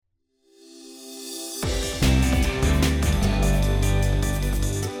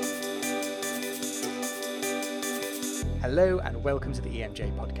Hello and welcome to the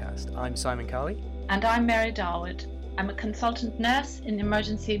EMJ podcast. I'm Simon Carley. And I'm Mary Dawood. I'm a consultant nurse in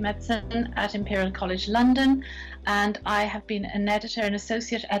emergency medicine at Imperial College London, and I have been an editor and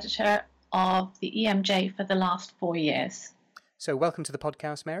associate editor of the EMJ for the last 4 years. So welcome to the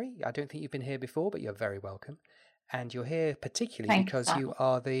podcast, Mary. I don't think you've been here before, but you're very welcome. And you're here particularly because you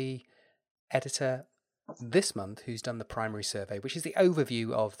are the editor this month who's done the primary survey, which is the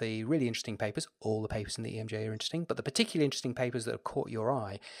overview of the really interesting papers. All the papers in the EMJ are interesting, but the particularly interesting papers that have caught your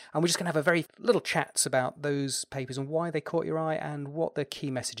eye. And we're just going to have a very little chats about those papers and why they caught your eye and what the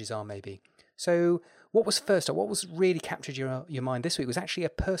key messages are maybe. So what was first up? What was really captured your mind this week was actually a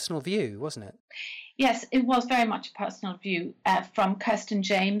personal view, wasn't it? Yes, it was very much a personal view from Kirsten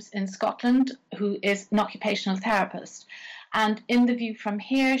James in Scotland, who is an occupational therapist. And in the view from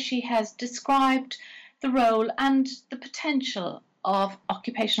here, she has described the role and the potential of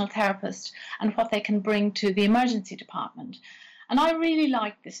occupational therapists and what they can bring to the emergency department. And I really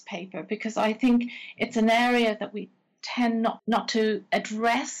like this paper because I think it's an area that we tend not to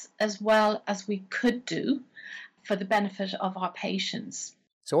address as well as we could do for the benefit of our patients.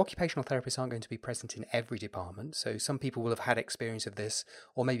 So occupational therapists aren't going to be present in every department. So some people will have had experience of this,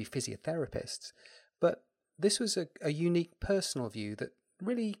 or maybe physiotherapists. But this was a unique personal view that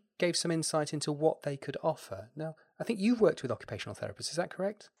really gave some insight into what they could offer. Now, I think you've worked with occupational therapists, is that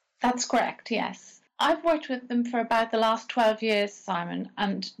correct? That's correct, yes. I've worked with them for about the last 12 years, Simon,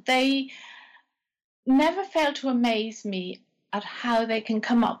 and they never fail to amaze me at how they can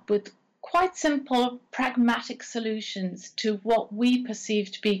come up with quite simple, pragmatic solutions to what we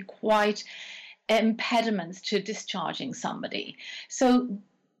perceive to be quite impediments to discharging somebody. So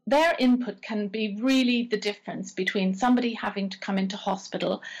their input can be really the difference between somebody having to come into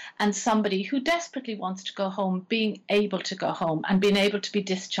hospital and somebody who desperately wants to go home, being able to go home and being able to be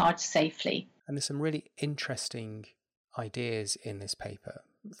discharged safely. And there's some really interesting ideas in this paper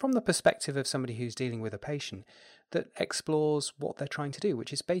from the perspective of somebody who's dealing with a patient that explores what they're trying to do,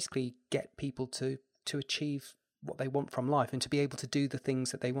 which is basically get people to achieve what they want from life and to be able to do the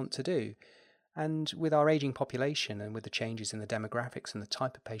things that they want to do. And with our ageing population and with the changes in the demographics and the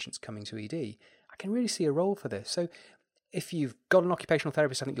type of patients coming to ED, I can really see a role for this. So if you've got an occupational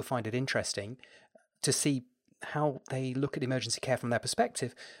therapist, I think you'll find it interesting to see how they look at emergency care from their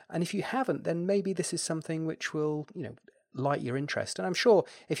perspective. And if you haven't, then maybe this is something which will, light your interest. And I'm sure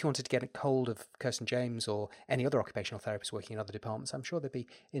if you wanted to get a hold of Kirsten James or any other occupational therapist working in other departments, I'm sure they'd be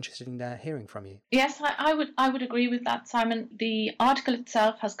interested in hearing from you. Yes, I would agree with that, Simon. The article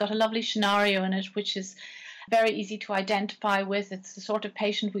itself has got a lovely scenario in it, which is very easy to identify with. It's the sort of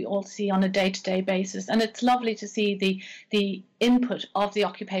patient we all see on a day-to-day basis. And it's lovely to see the input of the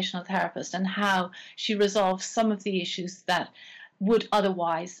occupational therapist and how she resolves some of the issues that would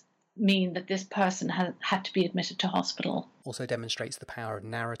otherwise mean that this person had to be admitted to hospital. Also demonstrates the power of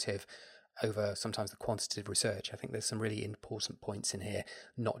narrative over sometimes the quantitative research. I think there's some really important points in here,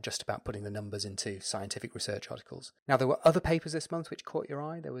 not just about putting the numbers into scientific research articles. Now, there were other papers this month which caught your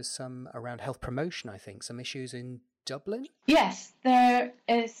eye. There was some around health promotion, I think, some issues in Dublin. Yes, there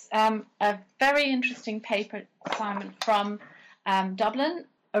is a very interesting paper, Simon, from Dublin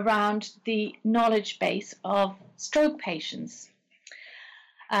around the knowledge base of stroke patients.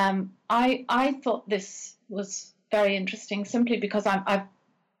 I thought this was very interesting simply because I've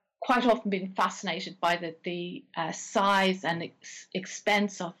quite often been fascinated by the size and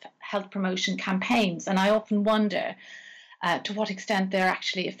expense of health promotion campaigns, and I often wonder to what extent they're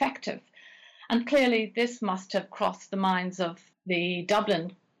actually effective. And clearly this must have crossed the minds of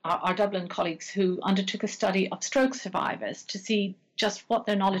our Dublin colleagues who undertook a study of stroke survivors to see just what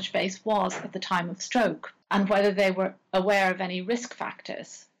their knowledge base was at the time of stroke and whether they were aware of any risk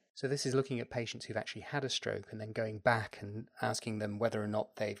factors. So this is looking at patients who've actually had a stroke and then going back and asking them whether or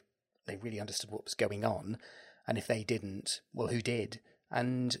not they really understood what was going on, and if they didn't, well, who did?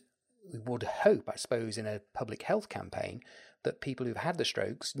 And we would hope, I suppose, in a public health campaign that people who've had the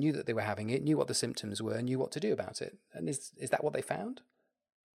strokes knew that they were having it, knew what the symptoms were, knew what to do about it. And is that what they found?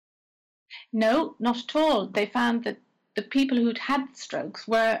 No, not at all. They found that the people who'd had strokes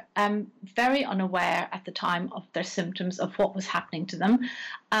were very unaware at the time of their symptoms, of what was happening to them,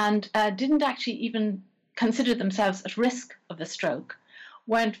 and didn't actually even consider themselves at risk of a stroke,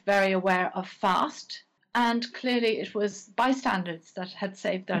 weren't very aware of FAST, and clearly it was bystanders that had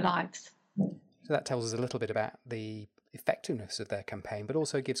saved their lives. So that tells us a little bit about the effectiveness of their campaign, but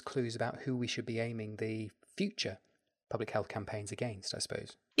also gives clues about who we should be aiming the future public health campaigns against, I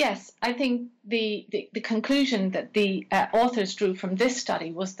suppose. Yes, I think the conclusion that the authors drew from this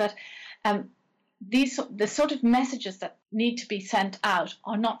study was that the sort of messages that need to be sent out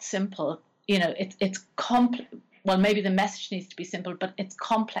are not simple. It's well, maybe the message needs to be simple, but it's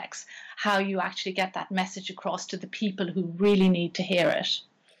complex how you actually get that message across to the people who really need to hear it.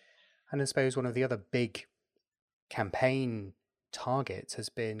 And I suppose one of the other big campaign targets has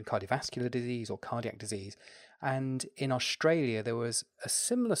been cardiovascular disease or cardiac disease. And in Australia, there was a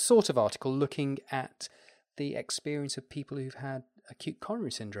similar sort of article looking at the experience of people who've had acute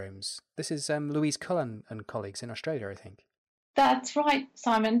coronary syndromes. This is Louise Cullen and colleagues in Australia, I think. That's right,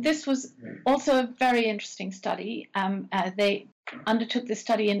 Simon. This was also a very interesting study. They undertook this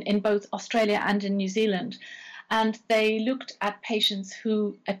study in both Australia and in New Zealand, and they looked at patients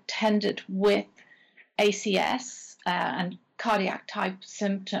who attended with ACS and cardiac type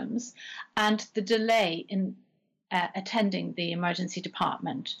symptoms and the delay in attending the emergency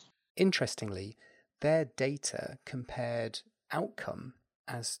department. Interestingly, their data compared outcome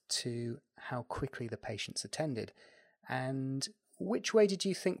as to how quickly the patients attended. And which way did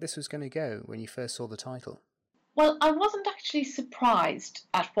you think this was going to go when you first saw the title? Well, I wasn't actually surprised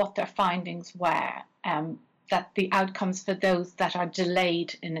at what their findings were, that the outcomes for those that are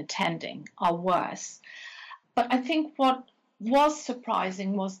delayed in attending are worse. But I think what was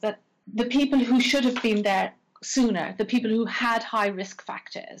surprising was that the people who should have been there sooner, the people who had high risk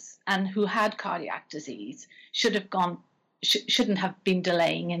factors and who had cardiac disease, shouldn't have been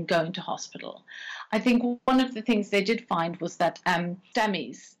delaying in going to hospital. I think one of the things they did find was that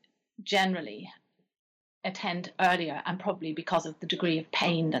STEMIs generally attend earlier, and probably because of the degree of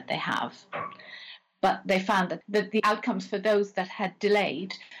pain that they have. But they found that the outcomes for those that had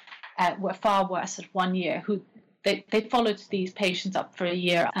delayed were far worse at 1 year. They followed these patients up for a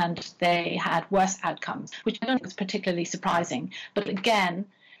year and they had worse outcomes, which I don't think is particularly surprising. But again,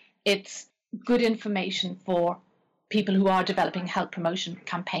 it's good information for people who are developing health promotion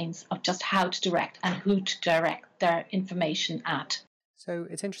campaigns of just how to direct and who to direct their information at. So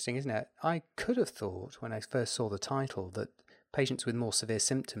it's interesting, isn't it? I could have thought when I first saw the title that patients with more severe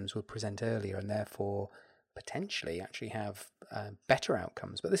symptoms would present earlier and therefore potentially actually have better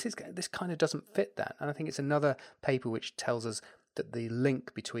outcomes. But this kind of doesn't fit that. And I think it's another paper which tells us that the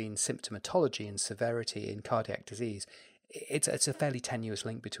link between symptomatology and severity in cardiac disease, it's a fairly tenuous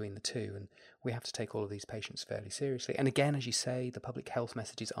link between the two, and we have to take all of these patients fairly seriously. And again, as you say, the public health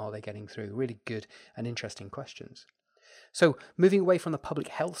messages, are they getting through? Really good and interesting questions. So moving away from the public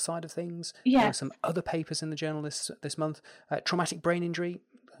health side of things, There are some other papers in the journal this month. Traumatic brain injury,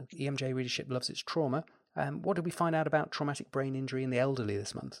 EMJ readership loves its trauma. What did we find out about traumatic brain injury in the elderly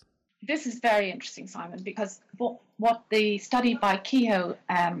this month? This is very interesting, Simon, because what the study by Kehoe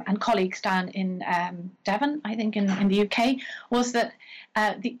and colleagues down in Devon, I think in the UK, was that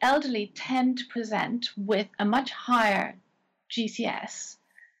the elderly tend to present with a much higher GCS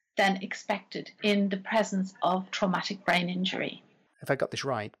than expected in the presence of traumatic brain injury. If I got this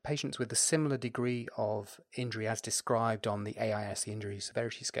right, patients with a similar degree of injury as described on the AIS, the injury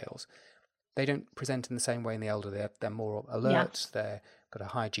severity scales, they don't present in the same way in the elderly. They're more alert, They've got a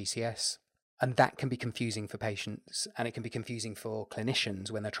higher GCS, and that can be confusing for patients, and it can be confusing for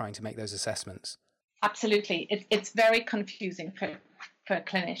clinicians when they're trying to make those assessments. Absolutely. It's very confusing for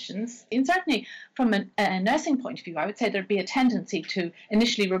clinicians. And certainly from a nursing point of view, I would say there'd be a tendency to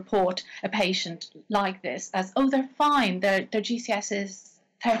initially report a patient like this as, oh, they're fine, their GCS is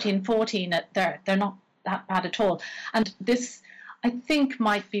 13, 14, they're not that bad at all. And this, I think,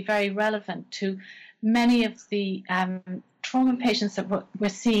 might be very relevant to many of the trauma patients that we're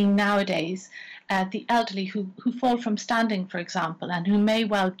seeing nowadays, the elderly who fall from standing, for example, and who may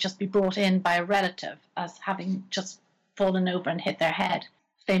well just be brought in by a relative as having just fallen over and hit their head.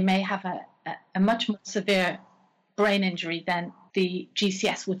 They may have a much more severe brain injury than the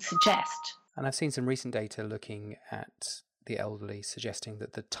GCS would suggest. And I've seen some recent data looking at the elderly suggesting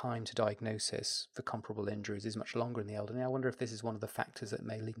that the time to diagnosis for comparable injuries is much longer in the elderly. I wonder if this is one of the factors that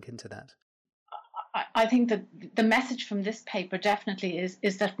may link into that. I think that the message from this paper definitely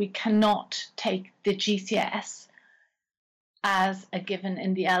is that we cannot take the GCS as a given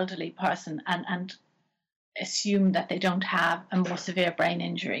in the elderly person and assume that they don't have a more severe brain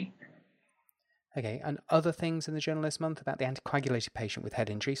injury. Okay, and other things in the journal this month about the anticoagulated patient with head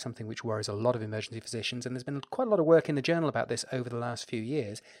injury, something which worries a lot of emergency physicians, and there's been quite a lot of work in the journal about this over the last few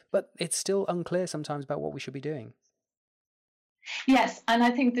years, but it's still unclear sometimes about what we should be doing. Yes, and I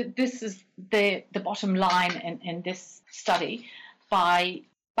think that this is the bottom line in this study by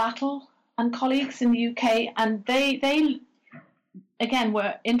Battle and colleagues in the UK, and they again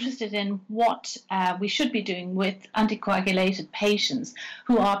were interested in what we should be doing with anticoagulated patients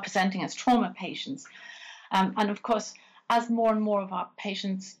who are presenting as trauma patients. And of course, as more and more of our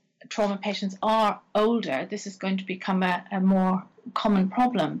trauma patients are older, this is going to become a more common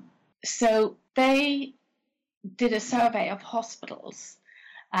problem. So they did a survey of hospitals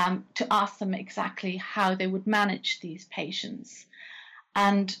to ask them exactly how they would manage these patients.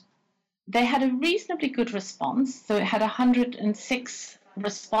 And they had a reasonably good response. So it had 106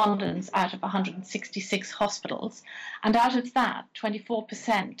 respondents out of 166 hospitals. And out of that,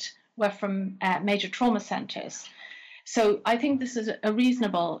 24% were from major trauma centres. So I think this is a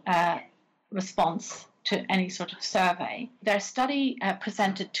reasonable response to any sort of survey. Their study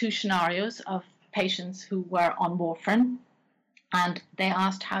presented two scenarios of patients who were on warfarin, and they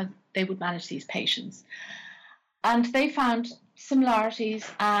asked how they would manage these patients. And they found similarities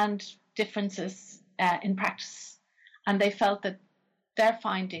and differences in practice, and they felt that their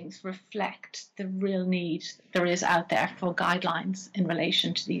findings reflect the real need there is out there for guidelines in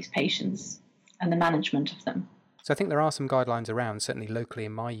relation to these patients and the management of them. So I think there are some guidelines around. Certainly locally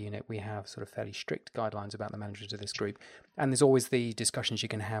in my unit, we have sort of fairly strict guidelines about the management of this group. And there's always the discussions you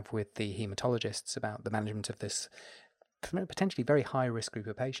can have with the haematologists about the management of this potentially very high-risk group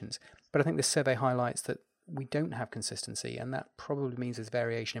of patients. But I think this survey highlights that we don't have consistency, and that probably means there's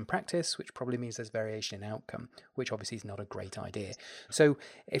variation in practice, which probably means there's variation in outcome, which obviously is not a great idea. So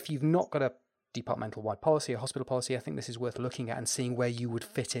if you've not got a departmental-wide policy, a hospital policy, I think this is worth looking at and seeing where you would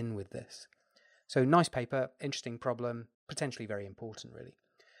fit in with this. So nice paper, interesting problem, potentially very important, really.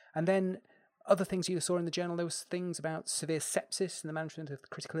 And then other things you saw in the journal, there was things about severe sepsis and the management of the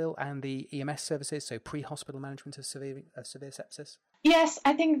critical ill and the EMS services, so pre-hospital management of severe sepsis. Yes,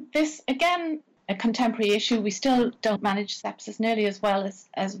 I think this, again, a contemporary issue. We still don't manage sepsis nearly as well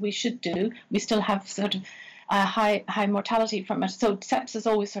as we should do. We still have sort of high mortality from it. So sepsis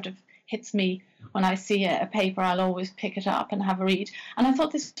always sort of hits me when I see a paper. I'll always pick it up and have a read. And I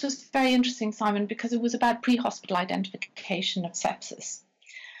thought this was very interesting, Simon, because it was about pre-hospital identification of sepsis.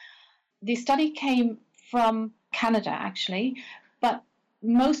 The study came from Canada, actually, but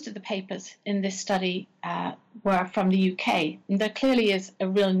most of the papers in this study were from the UK. And there clearly is a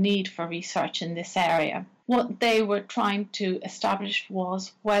real need for research in this area. What they were trying to establish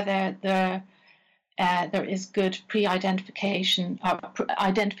was whether there is good identification of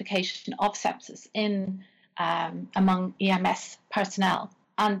sepsis in among EMS personnel.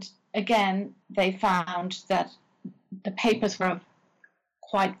 And again, they found that the papers were of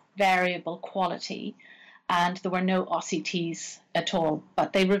quite variable quality, and there were no OCTs at all,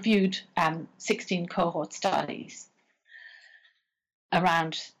 but they reviewed 16 cohort studies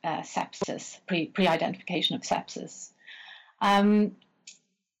around sepsis, pre-identification of sepsis.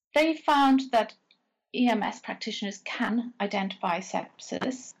 They found that EMS practitioners can identify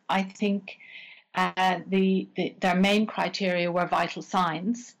sepsis. I think their main criteria were vital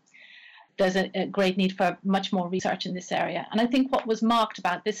signs. There's a great need for much more research in this area. And I think what was marked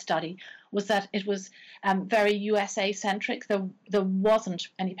about this study was that it was very USA-centric. There wasn't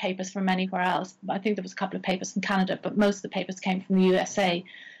any papers from anywhere else. I think there was a couple of papers from Canada, but most of the papers came from the USA.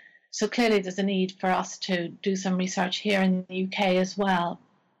 So clearly there's a need for us to do some research here in the UK as well.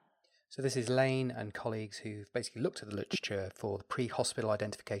 So this is Lane and colleagues who've basically looked at the literature for the pre-hospital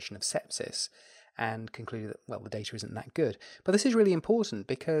identification of sepsis and concluded that, well, the data isn't that good. But this is really important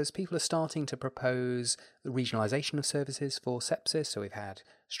because people are starting to propose the regionalisation of services for sepsis. So we've had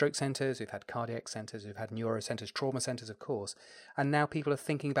stroke centres, we've had cardiac centres, we've had neuro centres, trauma centres, of course. And now people are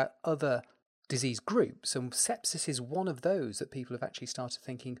thinking about other disease groups. And sepsis is one of those that people have actually started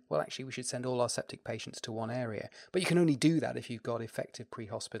thinking, well, actually, we should send all our septic patients to one area. But you can only do that if you've got effective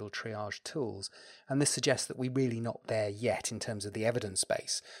pre-hospital triage tools. And this suggests that we're really not there yet in terms of the evidence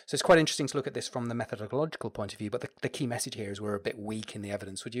base. So it's quite interesting to look at this from the methodological point of view. But the key message here is we're a bit weak in the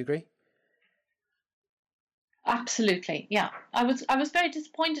evidence. Would you agree? Absolutely, yeah. I was very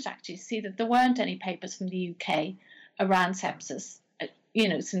disappointed actually to see that there weren't any papers from the UK around sepsis. You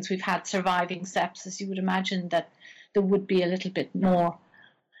know, since we've had surviving sepsis, you would imagine that there would be a little bit more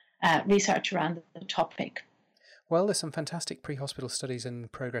research around the topic. Well, there's some fantastic pre-hospital studies in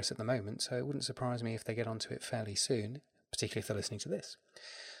progress at the moment, so it wouldn't surprise me if they get onto it fairly soon, particularly if they're listening to this.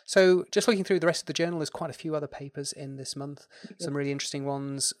 So just looking through the rest of the journal, there's quite a few other papers in this month, some really interesting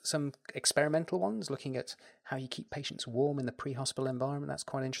ones, some experimental ones looking at how you keep patients warm in the pre-hospital environment. That's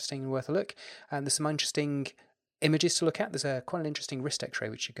quite interesting and worth a look. And there's some interesting images to look at. There's quite an interesting wrist x-ray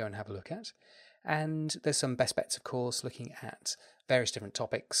which you go and have a look at. And there's some best bets, of course, looking at various different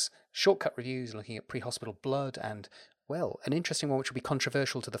topics, shortcut reviews, looking at pre-hospital blood, and, well, an interesting one which will be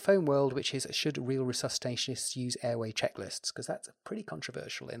controversial to the phone world, which is, should real resuscitationists use airway checklists? Because that's pretty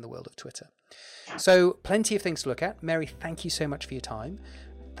controversial in the world of Twitter. So plenty of things to look at. Mary, thank you so much for your time.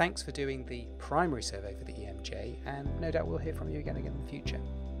 Thanks for doing the primary survey for the EMJ, and no doubt we'll hear from you again in the future.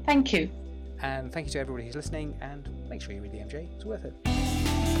 Thank you. And thank you to everybody who's listening, and make sure you read the EMJ. It's worth it.